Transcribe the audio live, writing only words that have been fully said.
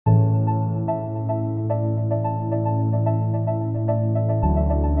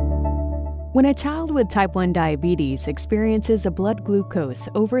When a child with type 1 diabetes experiences a blood glucose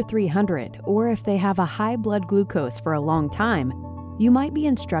over 300, or if they have a high blood glucose for a long time, you might be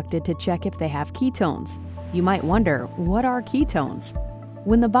instructed to check if they have ketones. You might wonder, what are ketones?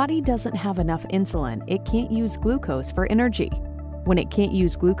 When the body doesn't have enough insulin, it can't use glucose for energy. When it can't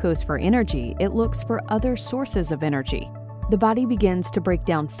use glucose for energy, it looks for other sources of energy. The body begins to break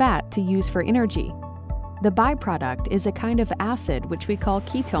down fat to use for energy. The byproduct is a kind of acid which we call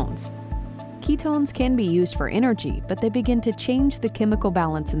ketones. Ketones can be used for energy, but they begin to change the chemical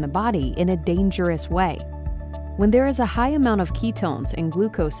balance in the body in a dangerous way. When there is a high amount of ketones and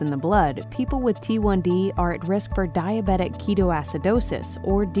glucose in the blood, people with T1D are at risk for diabetic ketoacidosis,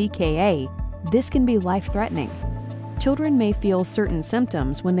 or DKA. This can be life-threatening. Children may feel certain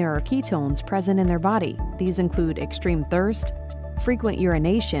symptoms when there are ketones present in their body. These include extreme thirst, frequent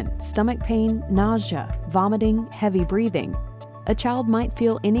urination, stomach pain, nausea, vomiting, heavy breathing. A child might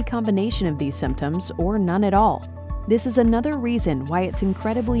feel any combination of these symptoms or none at all. This is another reason why it's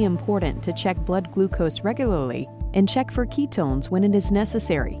incredibly important to check blood glucose regularly and check for ketones when it is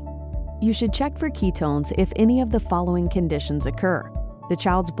necessary. You should check for ketones if any of the following conditions occur. The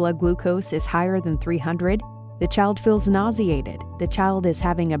child's blood glucose is higher than 300, the child feels nauseated, the child is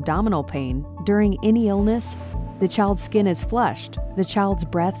having abdominal pain, during any illness, the child's skin is flushed, the child's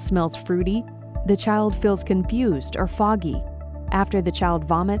breath smells fruity, the child feels confused or foggy, after the child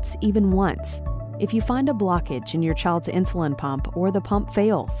vomits even once, if you find a blockage in your child's insulin pump or the pump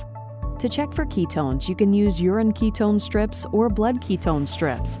fails. To check for ketones, you can use urine ketone strips or blood ketone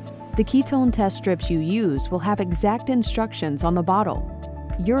strips. The ketone test strips you use will have exact instructions on the bottle.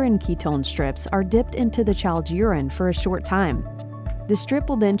 Urine ketone strips are dipped into the child's urine for a short time. The strip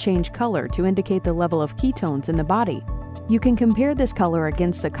will then change color to indicate the level of ketones in the body. You can compare this color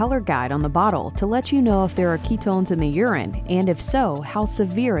against the color guide on the bottle to let you know if there are ketones in the urine, and if so, how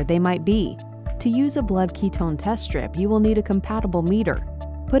severe they might be. To use a blood ketone test strip, you will need a compatible meter.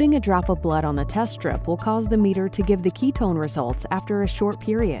 Putting a drop of blood on the test strip will cause the meter to give the ketone results after a short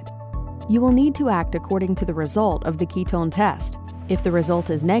period. You will need to act according to the result of the ketone test. If the result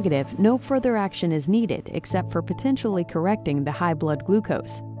is negative, no further action is needed except for potentially correcting the high blood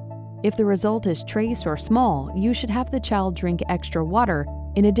glucose. If the result is trace or small, you should have the child drink extra water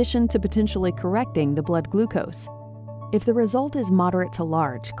in addition to potentially correcting the blood glucose. If the result is moderate to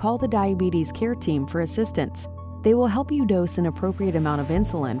large, call the diabetes care team for assistance. They will help you dose an appropriate amount of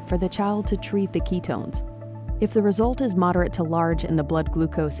insulin for the child to treat the ketones. If the result is moderate to large and the blood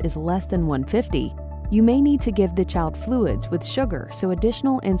glucose is less than 150, you may need to give the child fluids with sugar so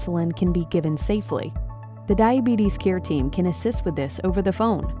additional insulin can be given safely. The diabetes care team can assist with this over the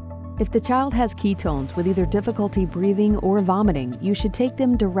phone. If the child has ketones with either difficulty breathing or vomiting, you should take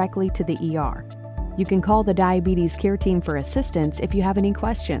them directly to the ER. You can call the diabetes care team for assistance if you have any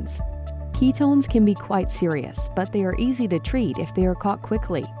questions. Ketones can be quite serious, but they are easy to treat if they are caught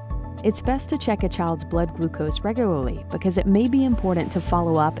quickly. It's best to check a child's blood glucose regularly because it may be important to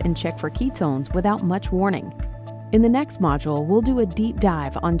follow up and check for ketones without much warning. In the next module, we'll do a deep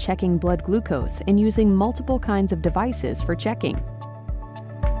dive on checking blood glucose and using multiple kinds of devices for checking.